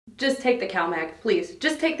just take the CalMag, please.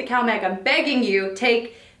 Just take the CalMag. I'm begging you,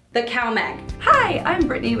 take the CalMag. Hi, I'm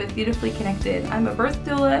Brittany with Beautifully Connected. I'm a birth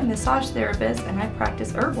doula, massage therapist, and I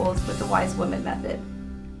practice herbals with the Wise Woman method.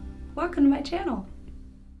 Welcome to my channel.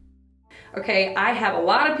 Okay, I have a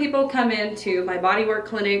lot of people come into my bodywork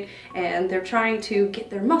clinic and they're trying to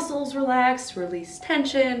get their muscles relaxed, release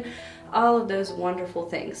tension, all of those wonderful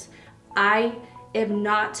things. I am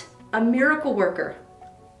not a miracle worker.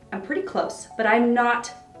 I'm pretty close, but I'm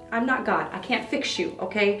not God. I can't fix you,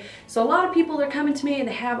 okay? So a lot of people are coming to me and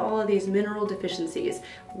they have all of these mineral deficiencies.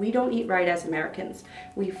 We don't eat right as Americans.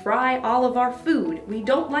 We fry all of our food. We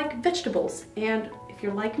don't like vegetables. And if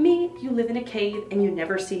you're like me, you live in a cave and you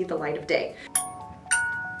never see the light of day.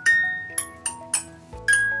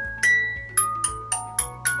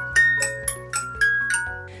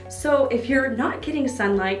 So if you're not getting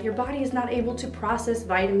sunlight, your body is not able to process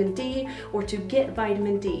vitamin D or to get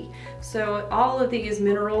vitamin D. So all of these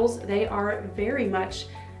minerals, they are very much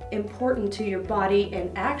important to your body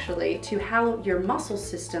and actually to how your muscle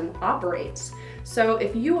system operates. So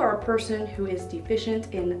if you are a person who is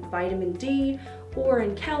deficient in vitamin D or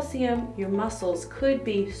in calcium, your muscles could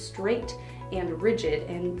be straight and rigid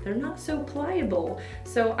and they're not so pliable.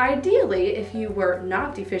 So ideally, if you were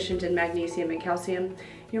not deficient in magnesium and calcium,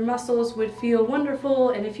 your muscles would feel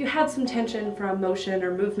wonderful, and if you had some tension from motion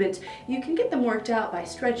or movement, you can get them worked out by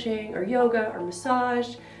stretching or yoga or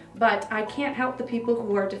massage, but I can't help the people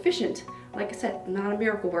who are deficient. Like I said, I'm not a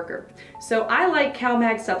miracle worker. So I like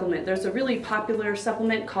CalMag supplement. There's a really popular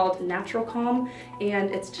supplement called Natural Calm, and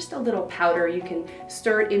it's just a little powder. You can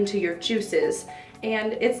stir it into your juices,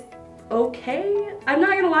 and it's okay. I'm not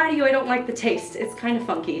gonna lie to you, I don't like the taste. It's kind of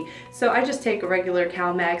funky. So I just take a regular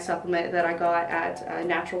CalMag supplement that I got at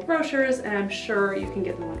Natural Grocers, and I'm sure you can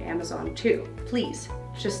get them on Amazon too. Please,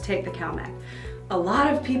 just take the CalMag. A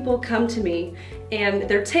lot of people come to me and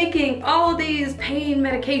they're taking all these pain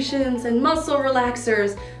medications and muscle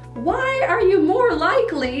relaxers. Why are you more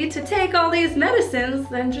likely to take all these medicines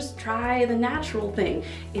than just try the natural thing?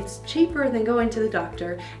 It's cheaper than going to the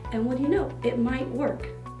doctor, and what do you know? It might work.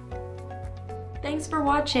 Thanks for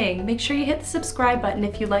watching. Make sure you hit the subscribe button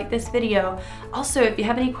if you like this video. Also, if you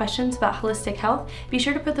have any questions about holistic health, be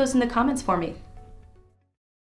sure to put those in the comments for me.